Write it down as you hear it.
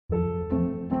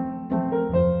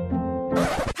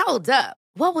Hold up.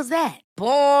 What was that?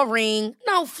 Boring.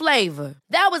 No flavor.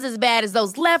 That was as bad as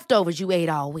those leftovers you ate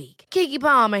all week. Keke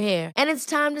Palmer here, and it's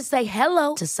time to say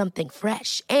hello to something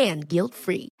fresh and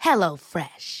guilt-free. Hello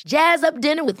Fresh. Jazz up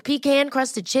dinner with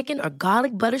pecan-crusted chicken or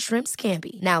garlic butter shrimp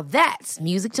scampi. Now that's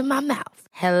music to my mouth.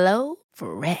 Hello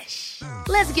Fresh.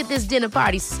 Let's get this dinner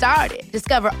party started.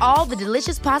 Discover all the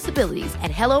delicious possibilities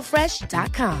at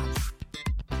hellofresh.com.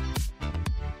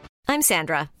 I'm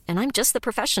Sandra, and I'm just the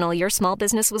professional your small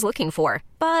business was looking for.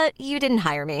 But you didn't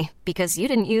hire me because you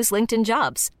didn't use LinkedIn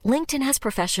Jobs. LinkedIn has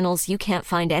professionals you can't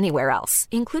find anywhere else,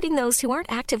 including those who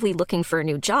aren't actively looking for a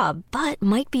new job, but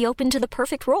might be open to the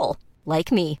perfect role,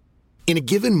 like me. In a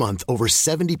given month, over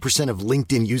 70% of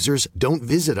LinkedIn users don't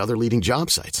visit other leading job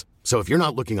sites. So if you're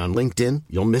not looking on LinkedIn,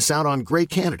 you'll miss out on great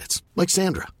candidates like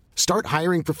Sandra. Start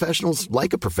hiring professionals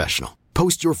like a professional.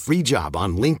 Post your free job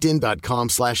on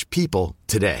linkedin.com/people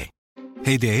today.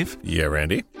 Hey, Dave. Yeah,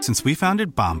 Randy. Since we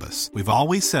founded Bombas, we've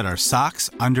always said our socks,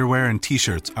 underwear, and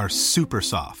T-shirts are super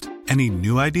soft. Any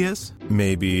new ideas?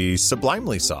 Maybe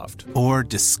sublimely soft. Or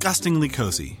disgustingly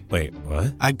cozy. Wait,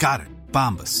 what? I got it.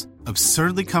 Bombas.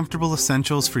 Absurdly comfortable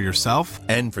essentials for yourself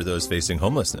and for those facing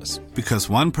homelessness. Because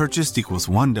one purchased equals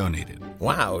one donated.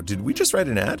 Wow, did we just write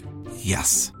an ad?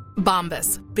 Yes.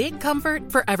 Bombas. Big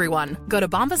comfort for everyone. Go to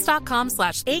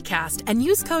bombas.com/ACAST and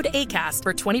use code ACAST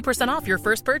for 20% off your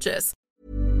first purchase.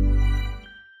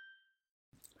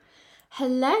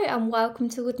 Hello and welcome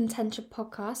to Good Intention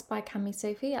Podcast by Cami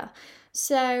Sophia.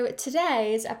 So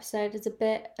today's episode is a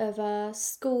bit of a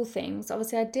school thing. So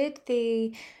obviously I did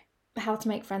the How to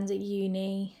Make Friends at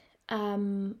Uni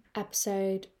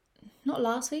episode not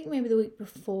last week, maybe the week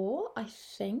before, I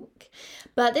think.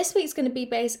 But this week's going to be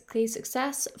basically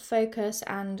success, focus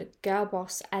and girl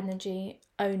boss energy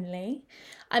only.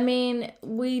 I mean,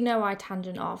 we know I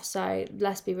tangent off, so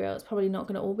let's be real, it's probably not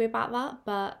going to all be about that,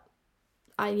 but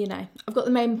I've got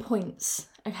the main points.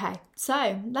 Okay,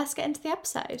 so let's get into the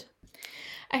episode.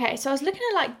 Okay, so I was looking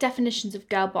at definitions of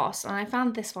girl boss and I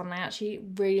found this one. I actually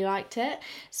really liked it.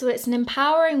 So it's an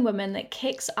empowering woman that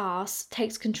kicks ass,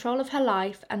 takes control of her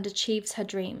life and achieves her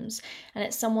dreams. And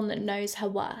it's someone that knows her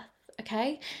worth.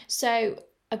 Okay, so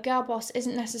a girl boss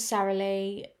isn't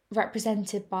necessarily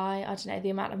represented by, the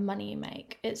amount of money you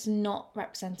make. It's not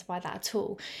represented by that at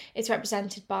all. It's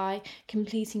represented by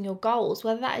completing your goals,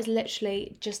 whether that is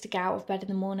literally just to get out of bed in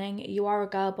the morning. You are a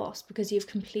girl boss because you've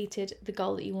completed the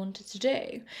goal that you wanted to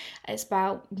do. It's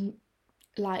about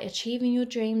achieving your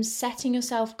dreams, setting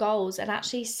yourself goals and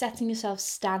actually setting yourself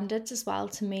standards as well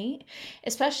to meet.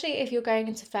 Especially if you're going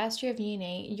into first year of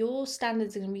uni, your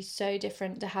standards are going to be so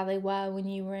different to how they were when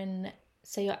you were in,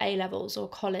 say, your A-levels or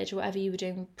college or whatever you were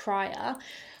doing prior.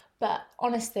 But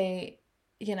honestly,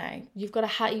 you've got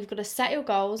to set your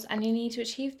goals and you need to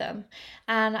achieve them.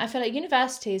 And I feel like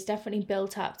university is definitely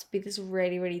built up to be this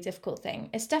really, really difficult thing.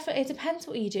 It depends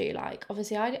what you do.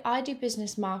 Obviously I do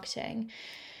business marketing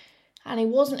and it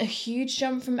wasn't a huge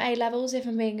jump from A-levels, if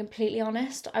I'm being completely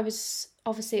honest. It was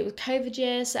COVID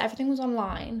years, so everything was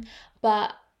online,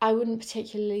 but I wouldn't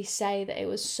particularly say that it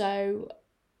was so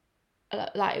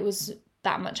it was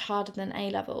that much harder than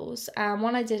A-levels.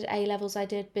 When I did A-levels, I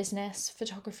did business,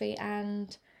 photography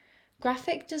and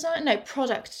product design.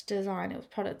 It was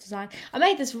product design. I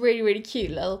made this really, really cute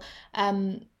little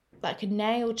a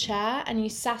nail chair and you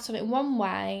sat on it one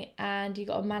way and you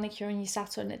got a manicure and you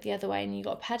sat on it the other way and you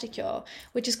got a pedicure,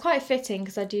 which is quite fitting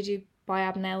because I do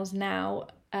biab nails now,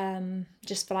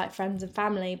 just for friends and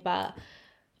family. But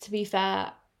to be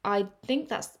fair, I think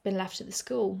that's been left at the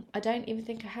school. I don't even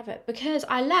think I have it because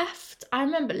I left. I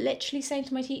remember literally saying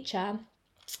to my teacher,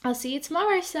 "I'll see you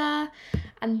tomorrow, sir."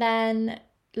 And then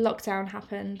lockdown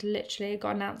happened. Literally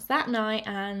got announced that night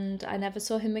and I never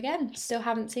saw him again. Still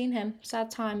haven't seen him. Sad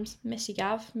times. Miss you,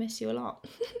 Gav. Miss you a lot.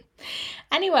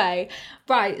 Anyway,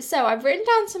 right. So I've written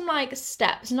down some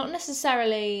steps, not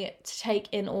necessarily to take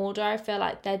in order. I feel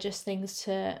like they're just things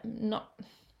to not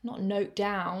note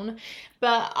down,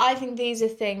 but I think these are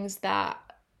things that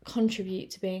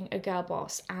contribute to being a girl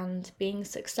boss and being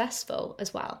successful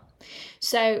as well.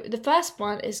 So the first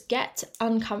one is get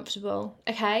uncomfortable.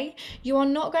 Okay, you are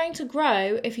not going to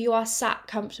grow if you are sat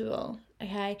comfortable.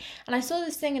 Okay, and I saw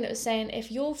this thing and it was saying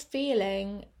if you're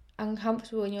feeling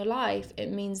uncomfortable in your life,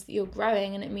 it means that you're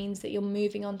growing and it means that you're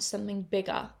moving on to something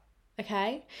bigger.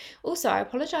 Okay, also I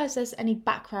apologize if there's any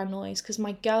background noise because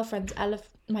one of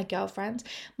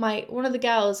the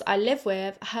girls I live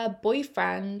with, her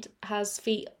boyfriend has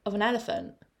feet of an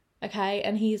elephant. Okay,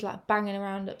 and he's banging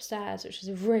around upstairs, which is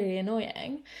really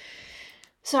annoying.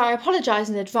 So I apologise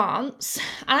in advance.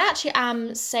 I actually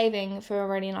am saving for a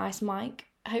really nice mic,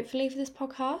 hopefully for this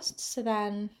podcast. So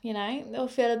then, it'll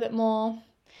feel a bit more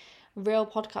real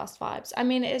podcast vibes. I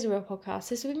mean, it is a real podcast.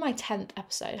 This will be my 10th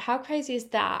episode. How crazy is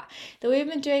that we've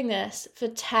been doing this for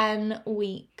 10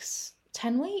 weeks?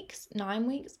 10 weeks? 9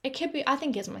 weeks? It could be, I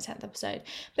think it's my 10th episode.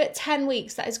 But 10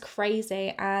 weeks, that is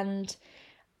crazy. And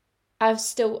I've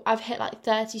hit like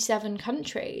 37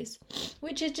 countries,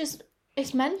 which is just,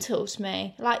 it's mental to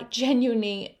me. Like,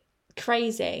 genuinely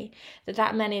crazy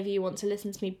that many of you want to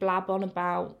listen to me blab on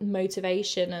about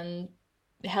motivation and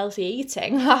healthy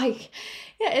eating. Like,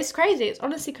 yeah, it's crazy. It's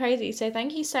honestly crazy. So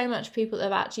thank you so much, people that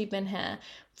have actually been here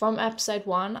from episode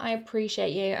 1. I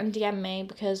appreciate you, and DM me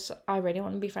because I really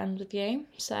want to be friends with you.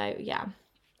 So yeah.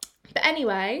 But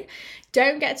anyway,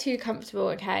 don't get too comfortable,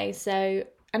 okay? So,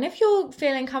 and if you're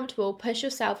feeling comfortable, push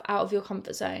yourself out of your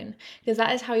comfort zone, because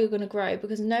that is how you're going to grow.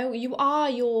 Because no, you are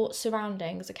your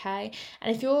surroundings, okay?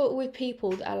 And if you're with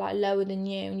people that are like lower than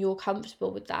you and you're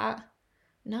comfortable with that,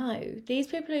 no, these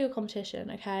people are your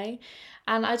competition, okay?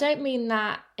 And I don't mean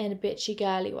that in a bitchy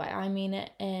girly way. I mean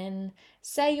it in,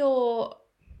 say you're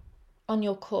on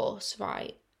your course,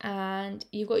 right? And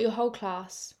you've got your whole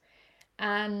class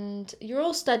and you're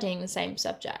all studying the same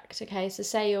subject, okay? So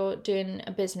say you're doing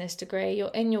a business degree, you're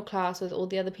in your class with all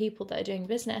the other people that are doing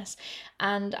business.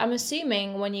 And I'm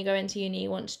assuming when you go into uni, you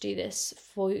want to do this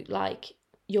for like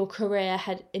your career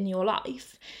ahead in your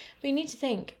life. But you need to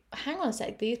think, hang on a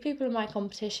sec, these people are my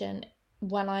competition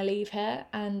when I leave here,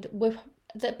 and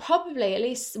that probably at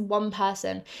least one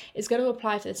person is going to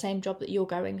apply for the same job that you're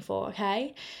going for,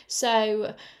 okay?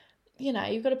 So, you know,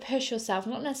 you've got to push yourself,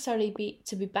 not necessarily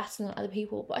to be better than other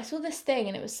people. But I saw this thing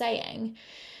and it was saying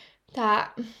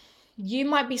that you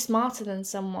might be smarter than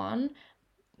someone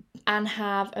and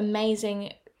have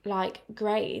amazing like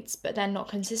grades, but they're not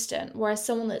consistent, whereas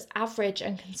someone that's average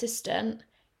and consistent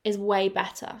is way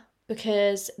better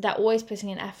because they're always putting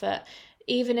in effort.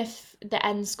 Even if the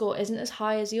end score isn't as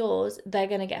high as yours, they're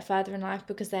going to get further in life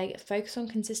because they focus on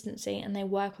consistency and they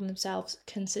work on themselves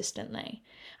consistently.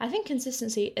 I think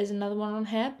consistency is another one on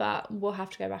here, but we'll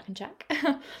have to go back and check.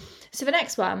 So the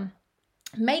next one,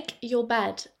 make your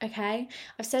bed, okay?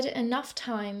 I've said it enough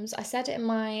times. I said it in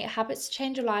my Habits to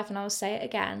Change Your Life and I will say it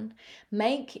again.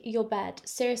 Make your bed.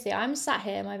 Seriously, I'm sat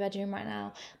here in my bedroom right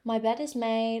now. My bed is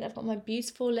made. I've got my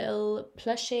beautiful little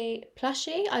plushie,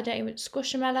 I don't even,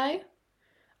 Squishmallow.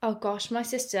 Oh gosh, my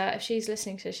sister, if she's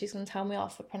listening to this, she's going to tell me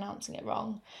off for pronouncing it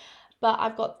wrong. But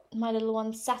I've got my little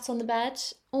one sat on the bed,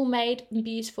 all made and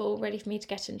beautiful, ready for me to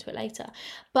get into it later.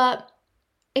 But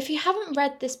if you haven't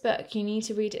read this book, you need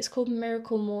to read it. It's called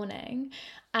Miracle Morning.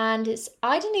 And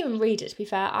I didn't even read it, to be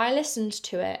fair. I listened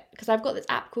to it because I've got this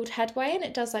app called Headway and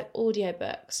it does like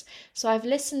audiobooks. So I've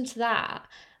listened to that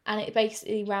and it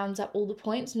basically rounds up all the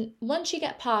points. And once you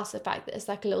get past the fact that it's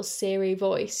like a little Siri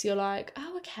voice, you're like,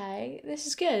 oh, okay, this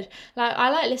is good. Like, I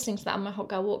like listening to that on my Hot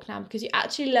Girl Walk now because you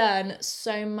actually learn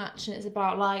so much. And it's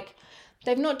about like,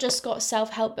 they've not just got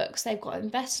self-help books, they've got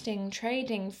investing,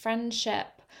 trading, friendship,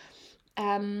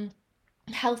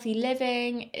 healthy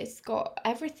living. It's got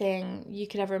everything you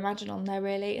could ever imagine on there,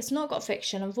 really. It's not got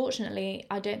fiction. Unfortunately,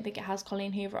 I don't think it has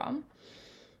Colleen Hoover on,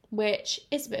 which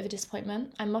is a bit of a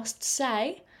disappointment, I must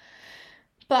say.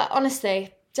 But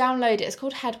honestly, download it. It's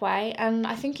called Headway, and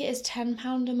I think it is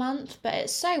 £10 a month, but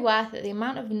it's so worth it. The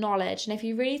amount of knowledge, and if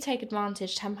you really take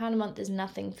advantage, £10 a month is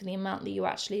nothing for the amount that you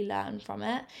actually learn from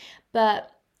it.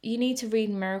 But you need to read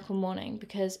Miracle Morning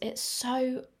because it's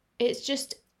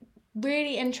just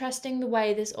really interesting the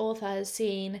way this author has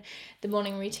seen the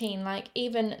morning routine. Like,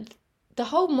 even the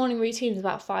whole morning routine is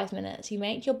about 5 minutes. You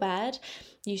make your bed,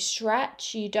 you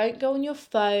stretch, you don't go on your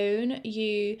phone,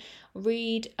 you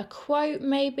read a quote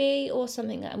maybe or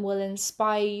something that will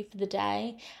inspire you for the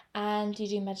day, and you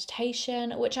do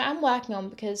meditation, which I am working on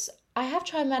because I have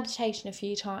tried meditation a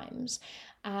few times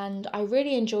and I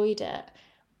really enjoyed it,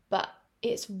 but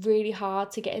it's really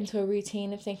hard to get into a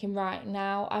routine of thinking, right,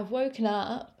 now I've woken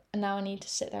up and now I need to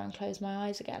sit there and close my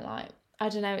eyes again. Like, I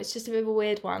don't know, it's just a bit of a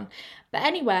weird one. But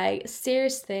anyway,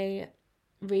 seriously,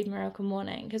 read Miracle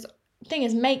Morning. Because the thing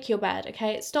is, make your bed,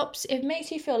 okay? It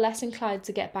makes you feel less inclined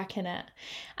to get back in it.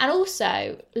 And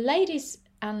also, ladies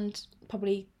and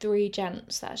probably 3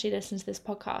 gents that actually listen to this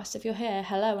podcast, if you're here,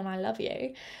 hello and I love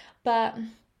you. But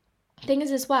thing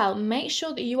is as well, make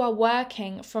sure that you are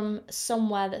working from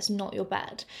somewhere that's not your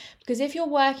bed. Because if you're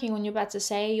working on your bed, so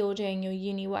say you're doing your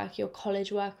uni work, your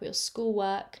college work, or your school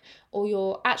work, or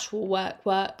your actual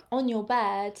work on your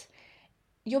bed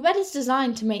is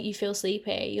designed to make you feel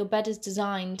sleepy. Your bed is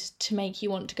designed to make you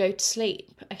want to go to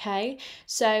sleep, okay?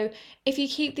 So if you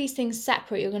keep these things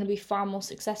separate, you're going to be far more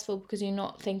successful because you're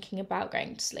not thinking about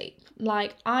going to sleep.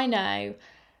 Like, I know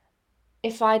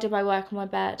if I did my work on my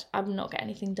bed, I would not get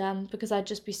anything done because I'd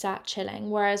just be sat chilling.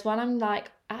 Whereas when I'm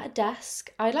like at a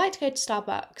desk, I like to go to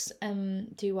Starbucks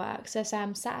and do work. So say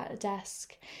I'm sat at a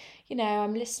desk, you know,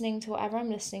 I'm listening to whatever I'm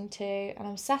listening to, and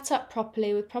I'm sat up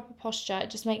properly with proper posture.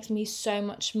 It just makes me so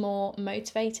much more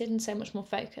motivated and so much more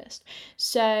focused.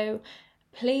 So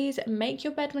please make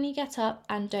your bed when you get up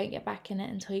and don't get back in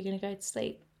it until you're going to go to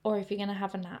sleep, or if you're going to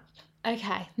have a nap.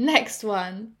 Okay, next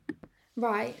one.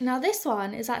 Right, now this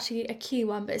one is actually a key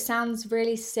one, but it sounds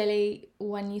really silly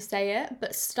when you say it,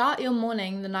 but start your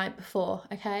morning the night before,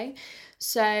 okay?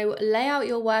 So lay out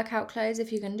your workout clothes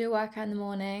if you're going to do a workout in the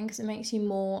morning, because it makes you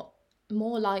more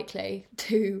likely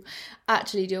to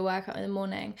actually do a workout in the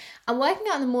morning. And working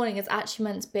out in the morning is actually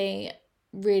meant to be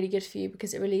really good for you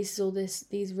because it releases all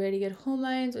these really good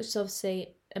hormones, which is obviously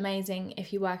amazing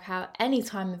if you work out any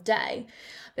time of day,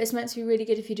 but it's meant to be really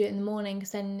good if you do it in the morning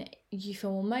because then you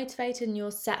feel more motivated and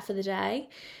you're set for the day,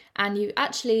 and you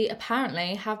actually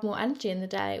apparently have more energy in the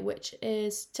day, which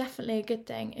is definitely a good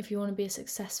thing if you want to be a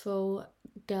successful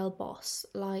girl boss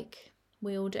like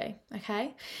we all do,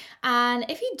 okay? And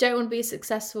if you don't want to be a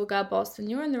successful girl boss, then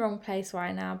you're in the wrong place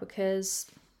right now, because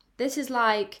this is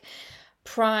like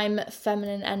prime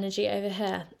feminine energy over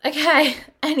here. Okay,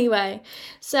 anyway,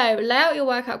 so lay out your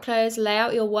workout clothes, lay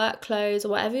out your work clothes, or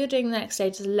whatever you're doing the next day,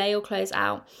 just lay your clothes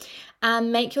out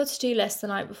and make your to-do list the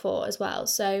night before as well.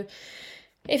 So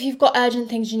if you've got urgent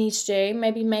things you need to do,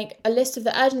 maybe make a list of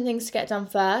the urgent things to get done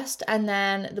first, and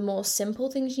then the more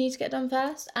simple things you need to get done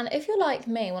first. And if you're like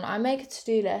me, when I make a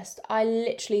to-do list, I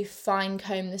literally fine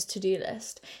comb this to-do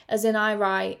list, as in I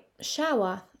write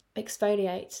shower,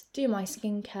 exfoliate, do my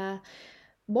skincare,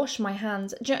 wash my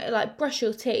hands, like brush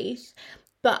your teeth.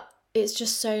 But it's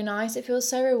just so nice. It feels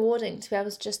so rewarding to be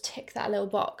able to just tick that little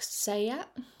box to say, yeah,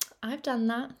 I've done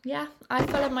that. Yeah, I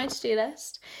followed my to-do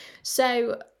list.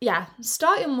 So yeah,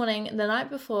 start your morning the night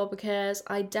before, because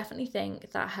I definitely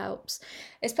think that helps.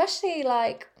 Especially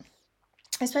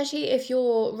if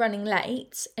you're running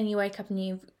late and you wake up and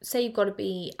you've got to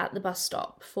be at the bus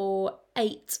stop for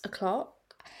 8 o'clock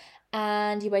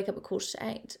and you wake up at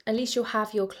 7:45. At least you'll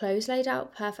have your clothes laid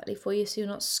out perfectly for you, so you're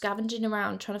not scavenging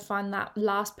around trying to find that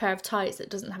last pair of tights that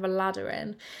doesn't have a ladder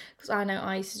in. Because I know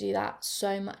I used to do that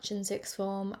so much in sixth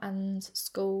form and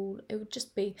school. It would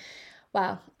just be,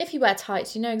 well, if you wear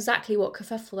tights, you know exactly what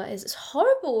kerfuffle that is. It's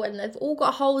horrible, and they've all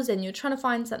got holes in. You're trying to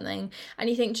find something and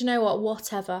you think, do you know what,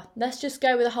 whatever, let's just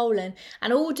go with a hole in.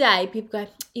 And all day people go,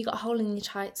 you got a hole in your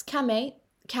tights. Cammy,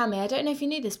 I don't know if you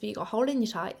knew this, but you got a hole in your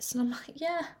tights. And I'm like,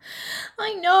 yeah,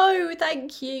 I know,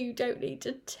 thank you. Don't need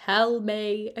to tell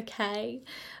me, okay?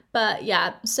 But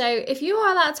yeah, so if you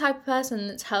are that type of person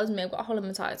that tells me I've got a hole in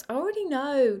my tights, I already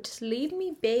know. Just leave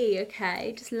me be,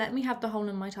 okay? Just let me have the hole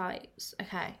in my tights,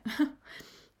 okay?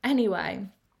 Anyway,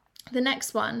 the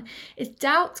next one is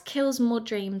doubt kills more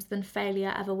dreams than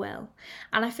failure ever will.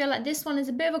 And I feel like this one is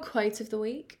a bit of a quote of the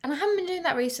week. And I haven't been doing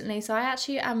that recently, so I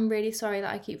actually am really sorry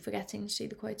that I keep forgetting to do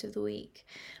the quote of the week.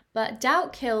 But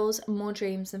doubt kills more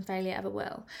dreams than failure ever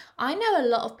will. I know a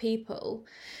lot of people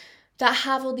that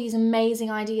have all these amazing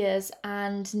ideas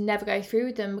and never go through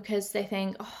with them because they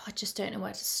think, oh, I just don't know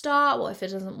where to start. What if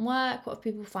it doesn't work? What if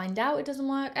people find out it doesn't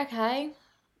work? Okay,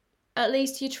 at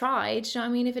least you tried. Do you know what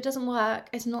I mean? If it doesn't work,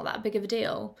 it's not that big of a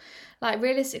deal. Like,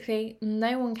 realistically,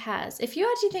 no one cares. If you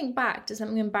actually think back to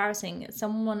something embarrassing that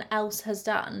someone else has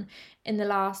done in the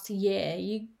last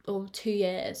year or 2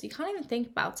 years, you can't even think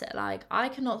about it. Like, I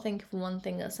cannot think of one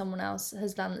thing that someone else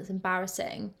has done that's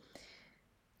embarrassing.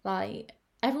 Like,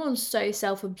 everyone's so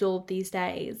self-absorbed these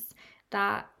days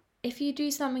that if you do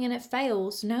something and it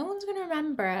fails, no one's going to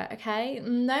remember it, okay?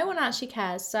 No one actually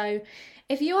cares. So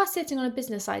if you are sitting on a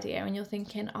business idea and you're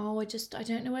thinking, oh, I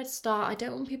don't know where to start, I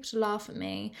don't want people to laugh at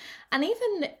me. And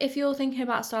even if you're thinking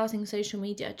about starting social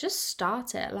media, just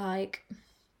start it. Like,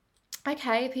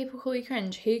 okay, people call you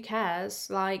cringe, who cares?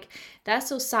 Like, they're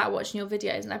still sat watching your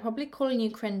videos and they're probably calling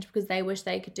you cringe because they wish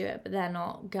they could do it, but they're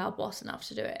not girl boss enough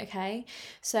to do it, okay?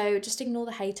 So just ignore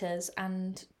the haters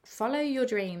and follow your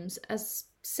dreams. As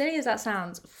silly as that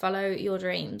sounds, follow your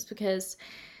dreams, because,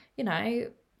 you know,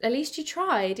 at least you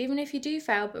tried, even if you do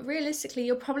fail. But realistically,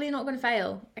 you're probably not going to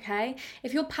fail, okay?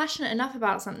 If you're passionate enough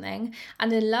about something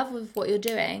and in love with what you're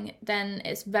doing, then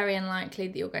it's very unlikely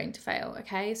that you're going to fail,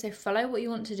 okay? So follow what you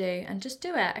want to do and just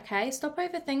do it, okay? Stop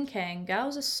overthinking.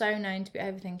 Girls are so known to be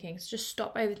overthinking, so just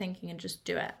stop overthinking and just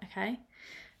do it, okay?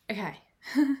 Okay.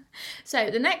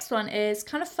 So the next one is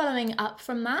kind of following up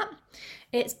from that.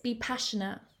 It's be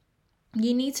passionate.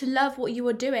 You need to love what you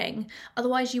are doing,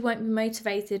 otherwise you won't be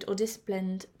motivated or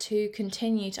disciplined to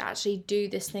continue to actually do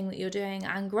this thing that you're doing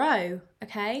and grow,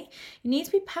 okay? You need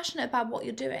to be passionate about what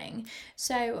you're doing.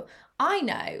 So I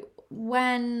know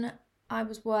when I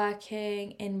was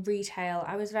working in retail,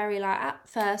 I was very like, at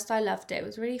first I loved it. It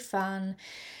was really fun.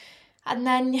 And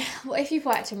then, well, if you've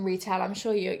worked in retail, I'm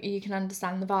sure you can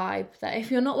understand the vibe that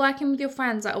if you're not working with your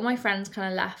friends, like all my friends kind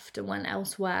of left and went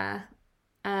elsewhere,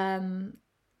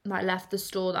 like left the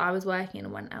store that I was working in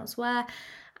and went elsewhere.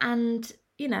 And,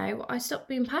 you know, I stopped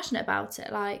being passionate about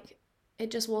it. Like, it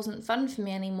just wasn't fun for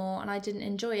me anymore and I didn't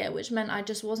enjoy it, which meant I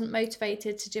just wasn't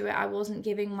motivated to do it. I wasn't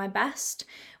giving my best,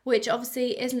 which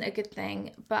obviously isn't a good thing,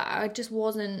 but I just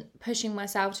wasn't pushing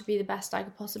myself to be the best I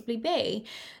could possibly be.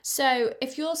 So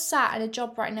if you're sat in a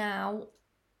job right now,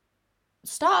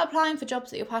 start applying for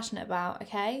jobs that you're passionate about,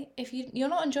 okay? If you're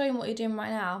not enjoying what you're doing right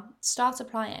now, start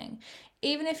applying.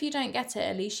 Even if you don't get it,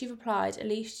 at least you've applied, at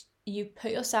least you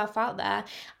put yourself out there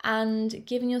and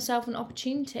giving yourself an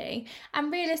opportunity.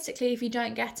 And realistically, if you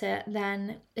don't get it,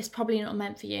 then it's probably not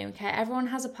meant for you, okay? Everyone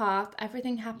has a path.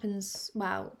 Everything happens,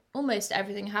 well, almost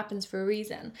everything happens for a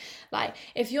reason. Like,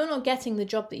 if you're not getting the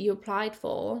job that you applied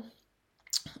for,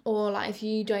 or like if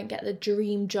you don't get the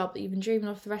dream job that you've been dreaming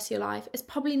of for the rest of your life, it's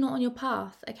probably not on your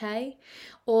path, okay?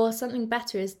 Or something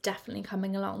better is definitely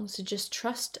coming along. So just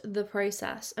trust the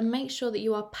process and make sure that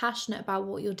you are passionate about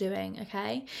what you're doing,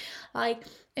 okay? Like,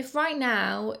 if right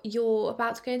now you're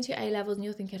about to go into your A-levels and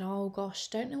you're thinking, oh gosh,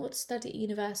 don't know what to study at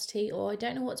university, or I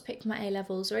don't know what to pick for my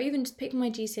A-levels, or even just pick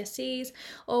my GCSEs,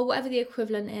 or whatever the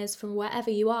equivalent is from wherever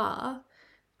you are,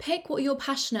 pick what you're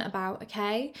passionate about,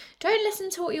 okay? Don't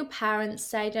listen to what your parents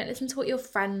say. Don't listen to what your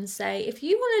friends say. If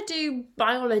you want to do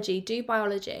biology, do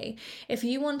biology. If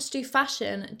you want to do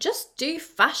fashion, just do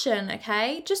fashion,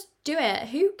 okay? Just do it.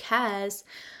 Who cares?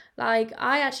 Like,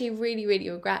 I actually really, really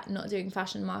regret not doing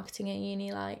fashion marketing at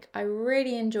uni. Like, I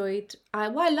really enjoyed, I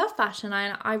love fashion.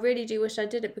 I really do wish I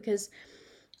did it because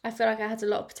I feel like I had a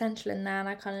lot of potential in there and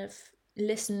I kind of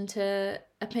listened to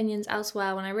opinions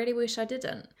elsewhere when I really wish I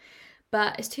didn't.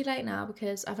 But it's too late now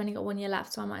because I've only got 1 year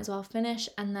left, so I might as well finish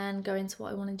and then go into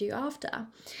what I want to do after.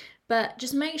 But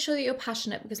just make sure that you're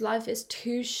passionate because life is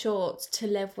too short to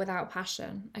live without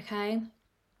passion, okay?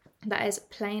 That is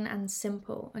plain and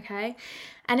simple, okay?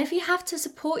 And if you have to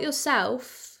support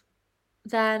yourself,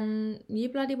 then you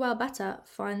bloody well better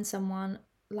find someone,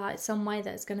 like some way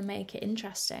that's going to make it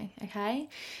interesting, okay?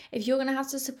 If you're going to have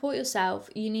to support yourself,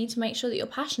 you need to make sure that you're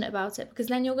passionate about it because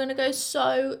then you're going to go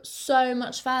so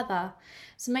much further.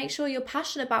 So make sure you're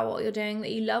passionate about what you're doing,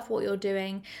 that you love what you're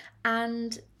doing,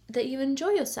 and that you enjoy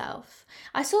yourself.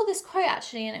 I saw this quote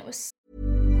actually, and it was...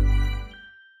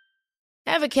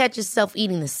 Ever catch yourself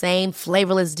eating the same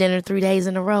flavorless dinner 3 days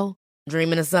in a row?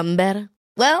 Dreaming of something better?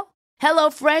 Well,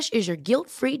 HelloFresh is your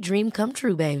guilt-free dream come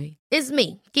true, baby. It's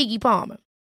me, Keke Palmer.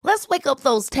 Let's wake up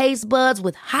those taste buds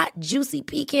with hot, juicy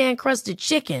pecan-crusted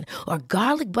chicken or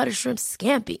garlic butter shrimp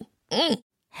scampi.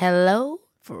 Hello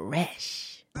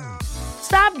Fresh.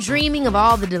 Stop dreaming of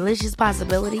all the delicious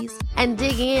possibilities and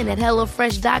dig in at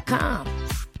HelloFresh.com.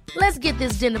 Let's get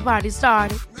this dinner party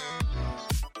started.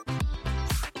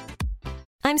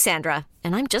 I'm Sandra,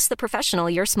 and I'm just the professional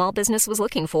your small business was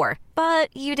looking for.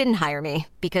 But you didn't hire me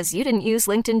because you didn't use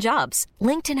LinkedIn Jobs.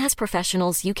 LinkedIn has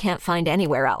professionals you can't find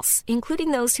anywhere else,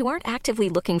 including those who aren't actively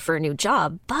looking for a new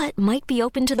job, but might be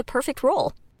open to the perfect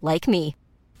role, like me.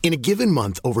 In a given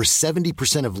month, over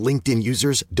 70% of LinkedIn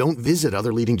users don't visit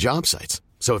other leading job sites.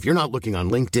 So if you're not looking on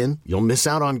LinkedIn, you'll miss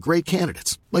out on great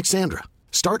candidates like Sandra.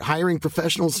 Start hiring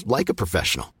professionals like a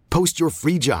professional. Post your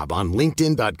free job on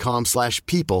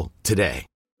linkedin.com/people today.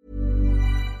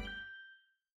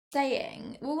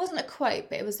 Saying, well, it wasn't a quote,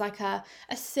 but it was like a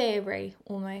theory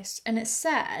almost. And it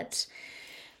said,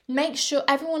 make sure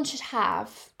everyone should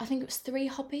have, I think it was 3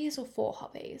 hobbies or 4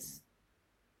 hobbies.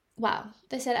 Well,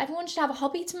 they said everyone should have a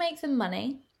hobby to make them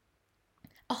money,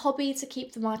 a hobby to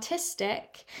keep them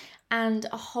artistic, and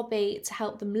a hobby to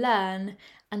help them learn,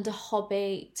 and a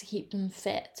hobby to keep them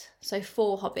fit. So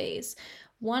 4 hobbies.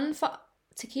 1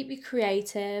 to keep you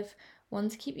creative, 1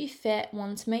 to keep you fit,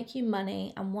 1 to make you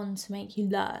money, and 1 to make you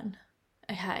learn.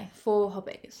 Okay, 4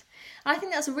 hobbies. And I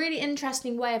think that's a really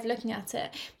interesting way of looking at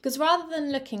it. Because rather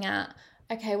than looking at,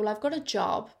 okay, well, I've got a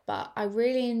job, but I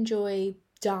really enjoy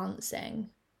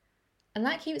dancing. And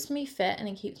that keeps me fit and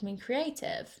it keeps me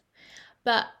creative.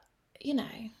 But, you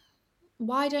know,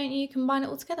 why don't you combine it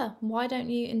all together? Why don't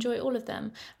you enjoy all of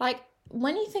them? Like,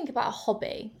 when you think about a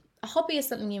hobby is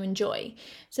something you enjoy.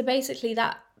 So basically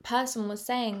that person was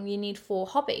saying you need 4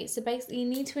 hobbies. So basically you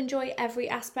need to enjoy every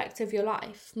aspect of your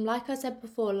life. Like I said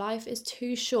before, life is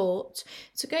too short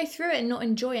to go through it and not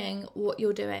enjoying what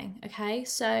you're doing, okay?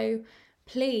 So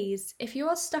please, if you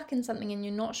are stuck in something and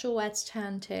you're not sure where to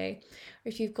turn to, or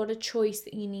if you've got a choice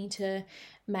that you need to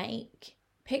make,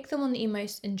 pick the one that you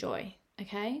most enjoy,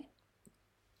 okay?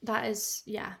 that is,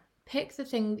 yeah, pick the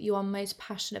thing that you are most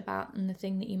passionate about and the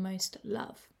thing that you most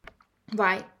love.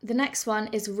 Right, the next one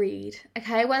is read,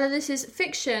 okay? Whether this is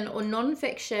fiction or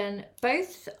non-fiction,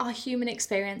 both are human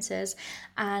experiences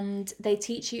and they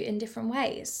teach you in different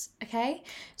ways, okay?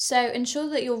 So ensure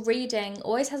that your reading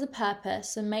always has a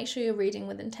purpose and make sure you're reading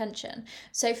with intention.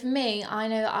 So for me, I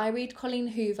know that I read Colleen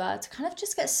Hoover to kind of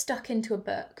just get stuck into a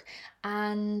book,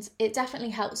 and it definitely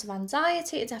helps with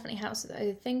anxiety, it definitely helps with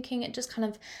overthinking, it just kind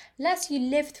of lets you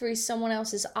live through someone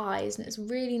else's eyes, and it's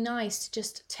really nice to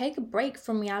just take a break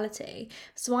from reality.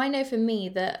 So I know for me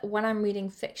that when I'm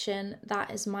reading fiction, that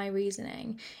is my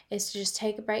reasoning, is to just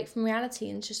take a break from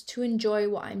reality and just to enjoy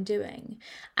what I'm doing.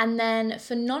 And then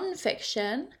for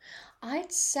non-fiction,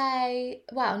 I'd say,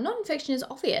 well, non-fiction is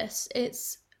obvious.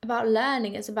 It's about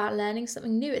learning. It's about learning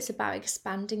something new. It's about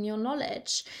expanding your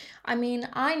knowledge. I mean,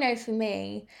 I know for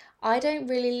me, I don't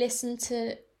really listen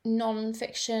to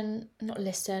non-fiction,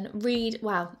 read,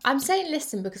 well, I'm saying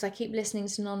listen because I keep listening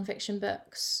to non-fiction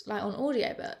books, like on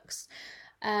audiobooks,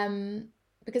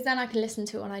 because then I can listen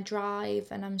to it when I drive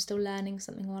and I'm still learning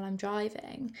something while I'm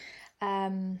driving,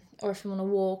 or if I'm on a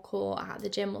walk or at the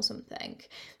gym or something.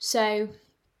 So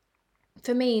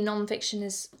for me, non-fiction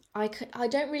is, I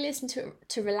don't really listen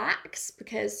to relax,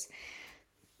 because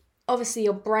obviously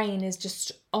your brain is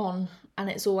just on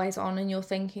and it's always on and you're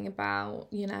thinking about,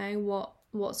 you know,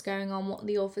 what's going on, what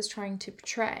the author's trying to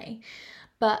portray.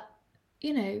 But,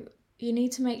 you know, you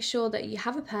need to make sure that you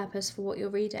have a purpose for what you're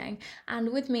reading.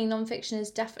 And with me, non-fiction is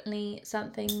definitely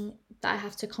something that I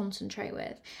have to concentrate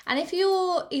with. And if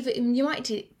you might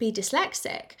be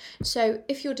dyslexic. So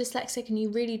if you're dyslexic and you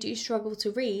really do struggle to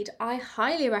read, I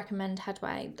highly recommend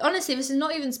Headway. Honestly, this is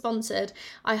not even sponsored.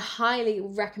 I highly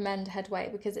recommend Headway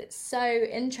because it's so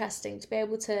interesting to be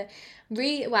able to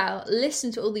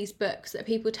listen to all these books that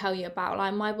people tell you about.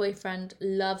 Like, my boyfriend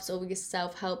loves all these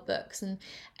self-help books and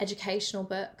educational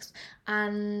books,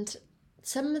 and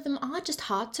some of them are just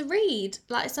hard to read.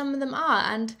 Like, some of them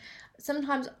are, and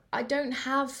sometimes I do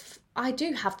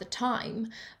have the time,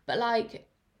 but like,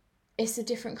 it's a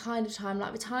different kind of time.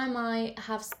 Like, the time I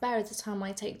have spare is the time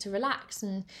I take to relax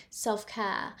and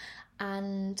self-care,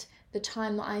 and the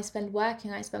time that I spend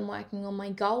working on my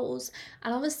goals.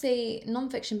 And obviously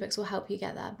non-fiction books will help you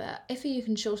get there, but if you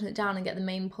can shorten it down and get the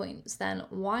main points, then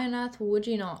why on earth would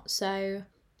you not? So,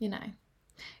 you know,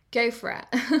 go for it.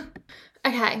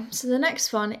 Okay, so the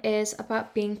next one is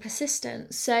about being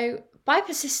persistent. So by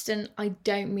persistent, I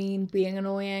don't mean being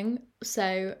annoying.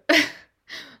 So,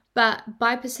 but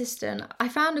by persistent, I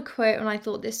found a quote and I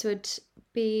thought this would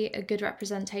be a good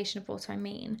representation of what I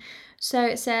mean. So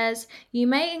it says, "You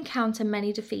may encounter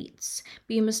many defeats,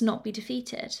 but you must not be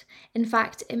defeated. In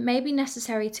fact, it may be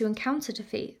necessary to encounter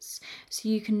defeats so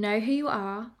you can know who you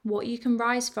are, what you can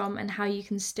rise from, and how you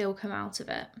can still come out of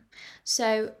it."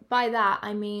 So by that,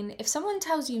 I mean, if someone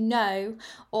tells you no,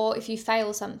 or if you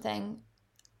fail something,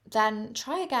 then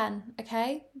try again,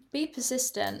 okay? Be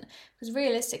persistent, because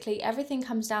realistically, everything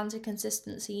comes down to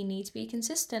consistency. You need to be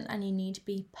consistent and you need to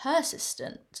be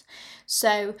persistent.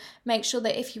 So make sure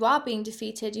that if you are being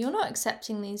defeated, you're not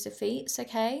accepting these defeats,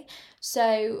 okay?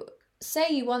 So say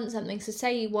you want something,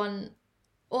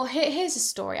 here's a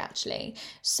story actually.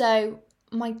 So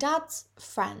my dad's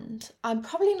friend, I'm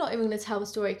probably not even going to tell the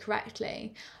story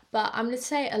correctly, but I'm going to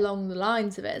say it along the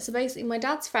lines of it. So basically, my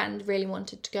dad's friend really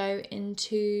wanted to go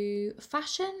into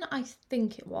fashion, I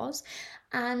think it was,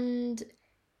 and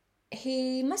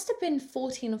he must have been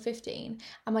 14 or 15.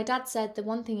 And my dad said the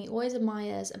one thing he always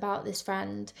admires about this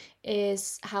friend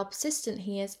is how persistent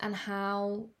he is and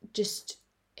how just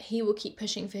he will keep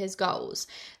pushing for his goals.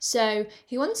 So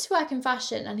he wants to work in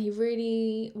fashion, and he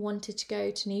really wanted to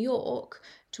go to New York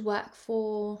to work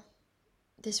for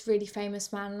this really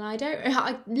famous man, and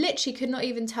I literally could not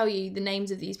even tell you the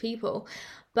names of these people,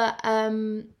 but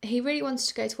he really wanted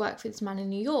to go to work for this man in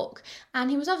New York, and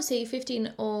he was obviously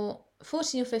 14 or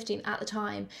 15 at the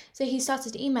time. So he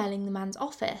started emailing the man's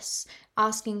office,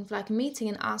 asking for like a meeting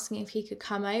and asking if he could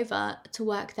come over to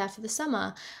work there for the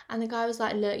summer. And the guy was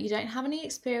like, "Look, you don't have any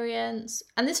experience."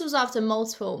 And this was after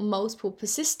multiple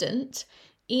persistent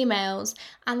emails,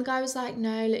 and the guy was like,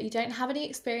 "No, look, you don't have any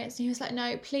experience." And he was like,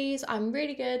 "No, please, I'm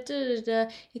really good."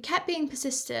 He kept being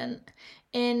persistent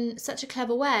in such a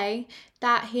clever way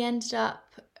that he ended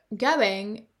up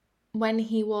going when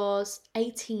he was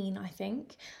 18, I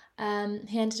think.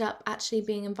 He ended up actually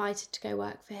being invited to go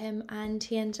work for him, and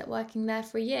he ended up working there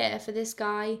for a year for this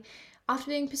guy after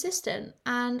being persistent.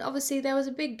 And obviously there was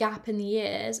a big gap in the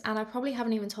years, and I probably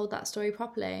haven't even told that story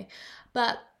properly.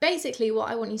 But basically what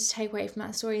I want you to take away from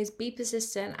that story is be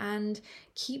persistent and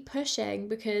keep pushing,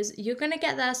 because you're going to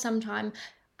get there sometime.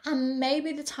 And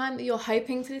maybe the time that you're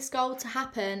hoping for this goal to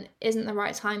happen isn't the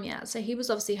right time yet. So he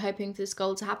was obviously hoping for this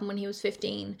goal to happen when he was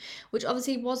 15, which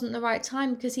obviously wasn't the right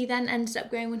time, because he then ended up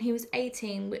going when he was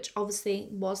 18, which obviously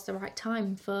was the right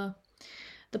time for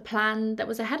the plan that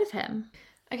was ahead of him.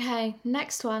 Okay,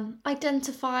 next one,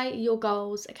 identify your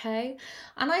goals, okay?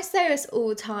 And I say this all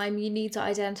the time, you need to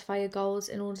identify your goals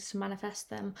in order to manifest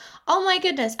them. Oh my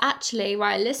goodness, actually,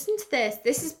 right, listen to this.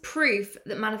 This is proof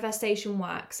that manifestation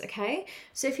works, okay?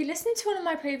 So if you listen to one of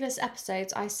my previous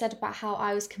episodes, I said about how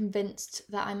I was convinced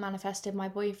that I manifested my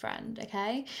boyfriend,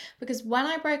 okay? Because when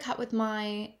I broke up with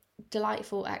my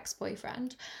delightful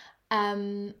ex-boyfriend,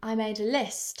 I made a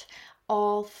list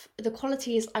of the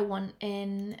qualities I want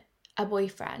in a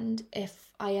boyfriend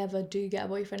if I ever do get a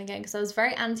boyfriend again, because I was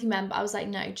very anti-member. I was like,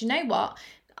 no, do you know what?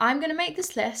 I'm going to make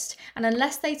this list, and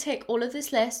unless they tick all of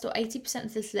this list or 80%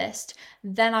 of this list,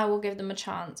 then I will give them a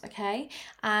chance, okay?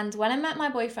 And when I met my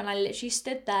boyfriend, I literally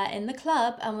stood there in the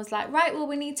club and was like, right, well,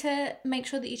 we need to make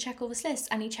sure that you check all this list,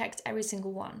 and he checked every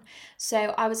single one.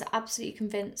 So I was absolutely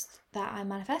convinced that I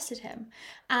manifested him.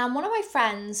 And one of my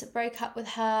friends broke up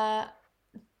with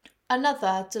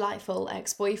another delightful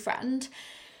ex-boyfriend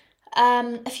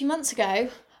a few months ago,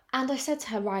 and I said to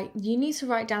her, right, you need to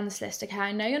write down this list, okay?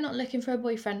 I know you're not looking for a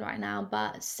boyfriend right now,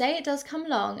 but say it does come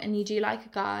along and you do like a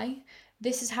guy,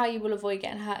 this is how you will avoid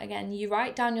getting hurt again. You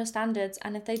write down your standards,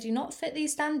 and if they do not fit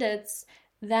these standards,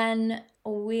 then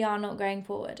we are not going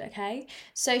forward, okay?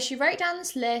 So she wrote down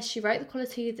this list, she wrote the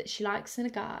quality that she likes in a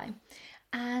guy,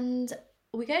 and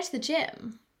we go to the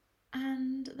gym,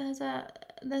 and there's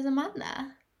a man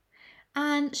there.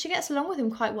 And she gets along with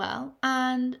him quite well,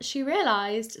 and she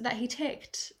realised that he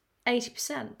ticked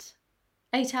 80%,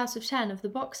 8 out of 10 of the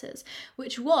boxes,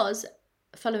 which was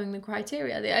following the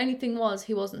criteria. The only thing was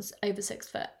he wasn't over 6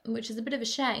 foot, which is a bit of a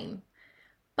shame.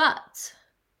 But,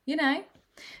 you know,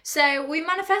 so we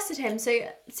manifested him. So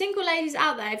single ladies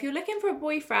out there, if you're looking for a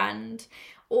boyfriend,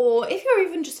 or if you're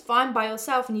even just fine by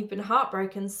yourself and you've been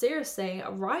heartbroken, seriously,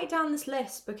 write down this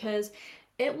list, because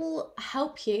it will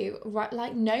help you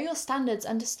know your standards,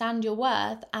 understand your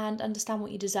worth, and understand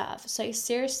what you deserve. So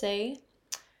seriously,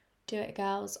 do it,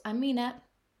 girls. I mean it.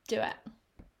 Do it.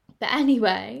 But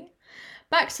anyway,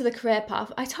 back to the career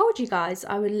path. I told you guys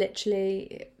I would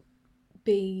literally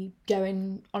be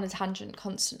going on a tangent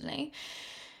constantly.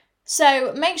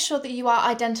 So make sure that you are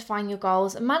identifying your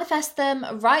goals, manifest them,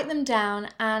 write them down,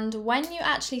 and when you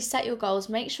actually set your goals,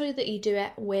 make sure that you do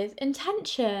it with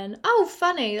intention. Oh,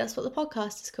 funny, that's what the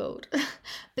podcast is called.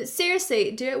 But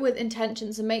seriously, do it with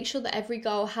intentions and make sure that every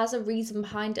goal has a reason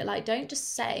behind it. Like, don't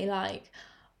just say like,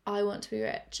 I want to be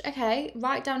rich. Okay,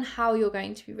 write down how you're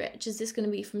going to be rich. Is this going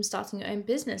to be from starting your own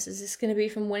business? Is this going to be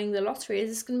from winning the lottery? Is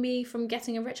this going to be from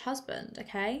getting a rich husband?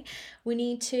 Okay, we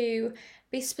need to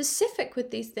be specific with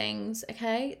these things,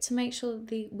 okay, to make sure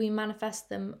that we manifest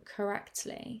them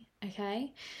correctly,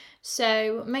 okay?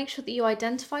 So make sure that you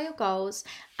identify your goals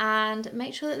and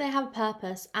make sure that they have a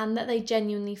purpose and that they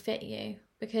genuinely fit you,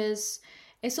 because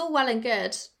it's all well and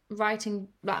good writing,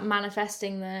 like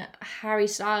manifesting that Harry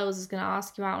Styles is going to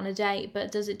ask you out on a date,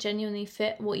 but does it genuinely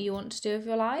fit what you want to do with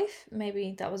your life?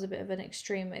 Maybe that was a bit of an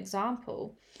extreme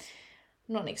example.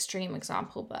 Not an extreme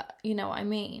example, but you know what I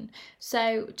mean.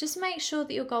 So just make sure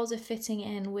that your goals are fitting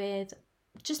in with,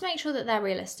 just make sure that they're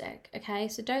realistic, okay?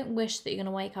 So don't wish that you're going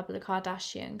to wake up with a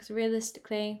Kardashian, because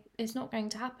realistically, it's not going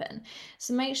to happen.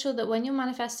 So make sure that when you're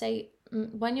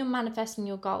manifesting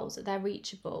your goals, that they're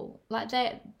reachable, like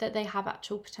that they have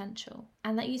actual potential,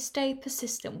 and that you stay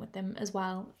persistent with them as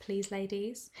well, please,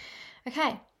 ladies.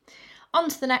 Okay, on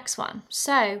to the next one.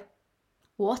 So,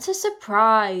 what a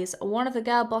surprise! One of the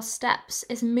girl boss steps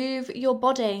is move your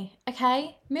body,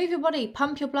 okay? Move your body,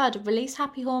 pump your blood, release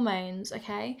happy hormones,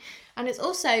 okay? And it's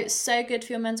also so good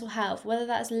for your mental health, whether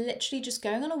that's literally just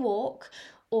going on a walk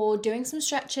or doing some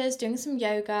stretches, doing some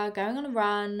yoga, going on a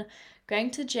run, going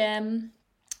to the gym,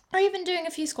 or even doing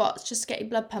a few squats just to get your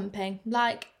blood pumping.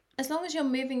 Like, as long as you're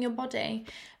moving your body,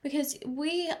 because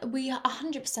we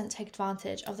 100% take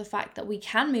advantage of the fact that we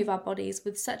can move our bodies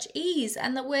with such ease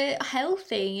and that we're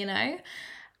healthy, you know?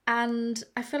 And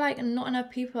I feel like not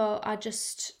enough people are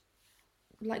just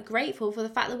like grateful for the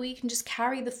fact that we can just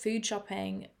carry the food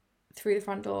shopping through the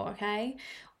front door, okay?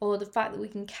 Or the fact that we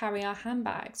can carry our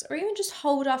handbags, or even just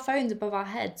hold our phones above our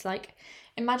heads. Like,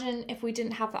 imagine if we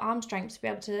didn't have the arm strength to be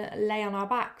able to lay on our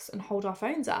backs and hold our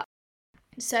phones up.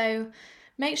 So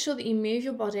make sure that you move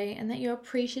your body and that you're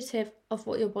appreciative of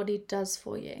what your body does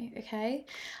for you, okay?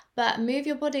 But move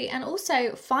your body, and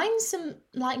also find some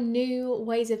like new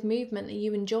ways of movement that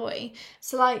you enjoy.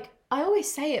 So like, I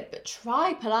always say it, but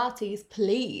try Pilates,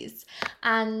 please,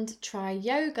 and try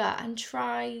yoga, and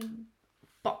try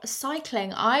But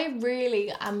cycling, I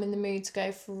really am in the mood to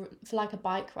go for like a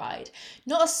bike ride.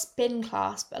 Not a spin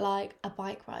class, but like a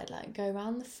bike ride. Like go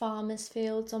around the farmers'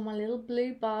 fields on my little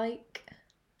blue bike.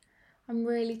 I'm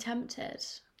really tempted.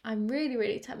 I'm really,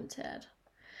 really tempted.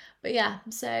 But yeah,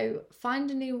 so find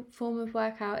a new form of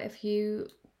workout if you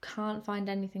can't find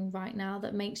anything right now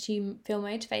that makes you feel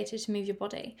motivated to move your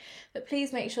body. But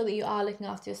please make sure that you are looking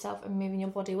after yourself and moving your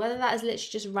body, whether that is literally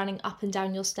just running up and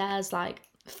down your stairs like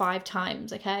 5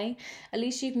 times, okay? At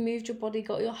least you've moved your body,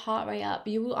 got your heart rate up.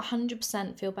 You will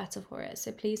 100% feel better for it.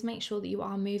 So please make sure that you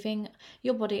are moving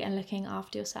your body and looking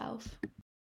after yourself.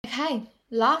 Okay,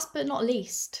 last but not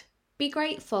least, be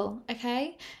grateful,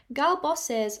 okay? Girl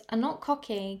bosses are not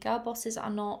cocky. Girl bosses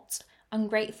are not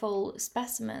ungrateful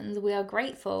specimens. We are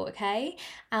grateful, okay?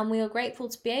 And we are grateful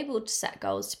to be able to set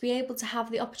goals, to be able to have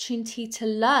the opportunity to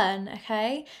learn,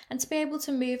 okay? And to be able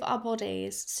to move our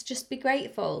bodies. So just be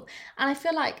grateful. And I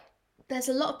feel like there's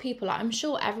a lot of people, like I'm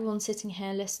sure everyone sitting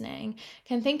here listening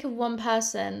can think of one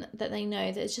person that they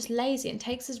know that is just lazy and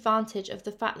takes advantage of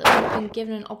the fact that we've been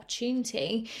given an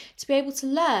opportunity to be able to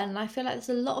learn. And I feel like there's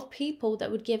a lot of people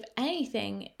that would give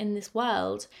anything in this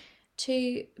world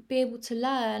to be able to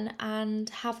learn and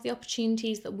have the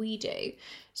opportunities that we do.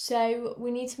 So we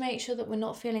need to make sure that we're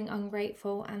not feeling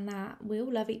ungrateful and that we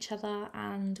all love each other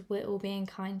and we're all being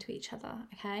kind to each other,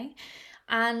 okay?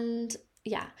 And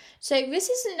yeah, so this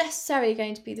isn't necessarily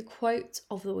going to be the quote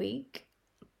of the week,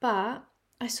 but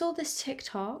I saw this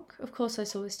TikTok. Of course I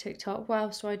saw this TikTok. What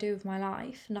else do I do with my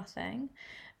life? Nothing.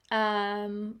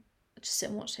 Just sit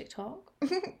and watch TikTok.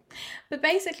 But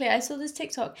basically I saw this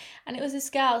TikTok and it was this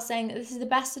girl saying that this is the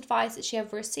best advice that she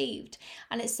ever received.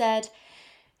 And it said,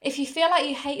 if you feel like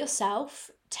you hate yourself,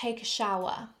 take a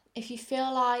shower. If you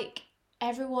feel like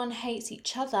everyone hates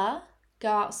each other, go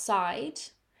outside.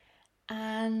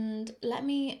 And let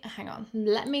me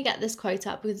get this quote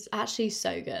up because it's actually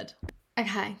so good.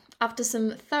 Okay, after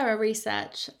some thorough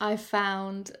research, I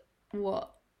found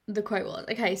what the quote was.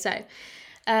 Okay, so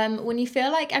when you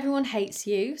feel like everyone hates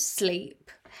you,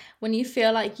 sleep. When you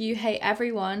feel like you hate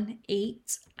everyone,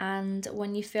 eat. And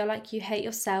when you feel like you hate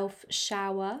yourself,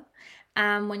 shower.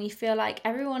 And when you feel like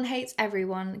everyone hates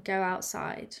everyone, go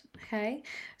outside. Okay,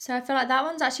 so I feel like that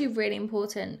one's actually really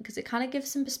important because it kind of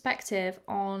gives some perspective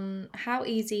on how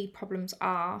easy problems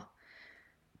are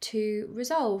to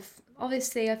resolve.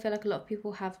 Obviously, I feel like a lot of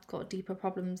people have got deeper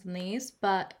problems than these,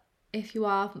 but if you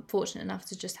are fortunate enough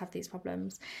to just have these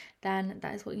problems, then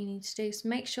that is what you need to do. So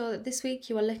make sure that this week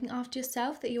you are looking after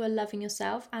yourself, that you are loving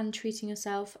yourself and treating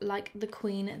yourself like the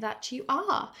queen that you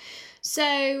are.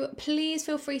 So please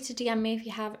feel free to DM me if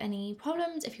you have any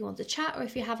problems, if you want to chat, or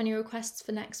if you have any requests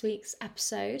for next week's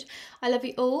episode. I love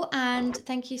you all and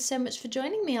thank you so much for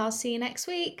joining me. I'll see you next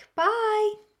week.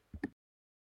 Bye.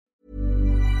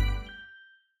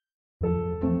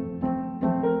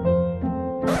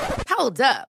 Hold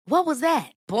up. What was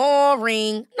that?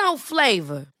 Boring. No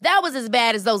flavor. That was as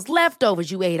bad as those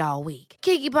leftovers you ate all week.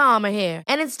 Keke Palmer here.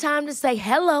 And it's time to say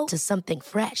hello to something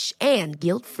fresh and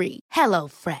guilt-free. Hello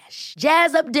Fresh.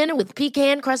 Jazz up dinner with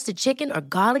pecan-crusted chicken or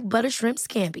garlic butter shrimp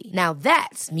scampi. Now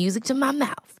that's music to my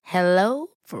mouth. Hello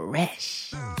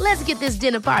Fresh. Let's get this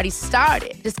dinner party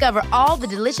started. Discover all the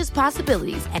delicious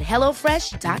possibilities at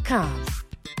HelloFresh.com.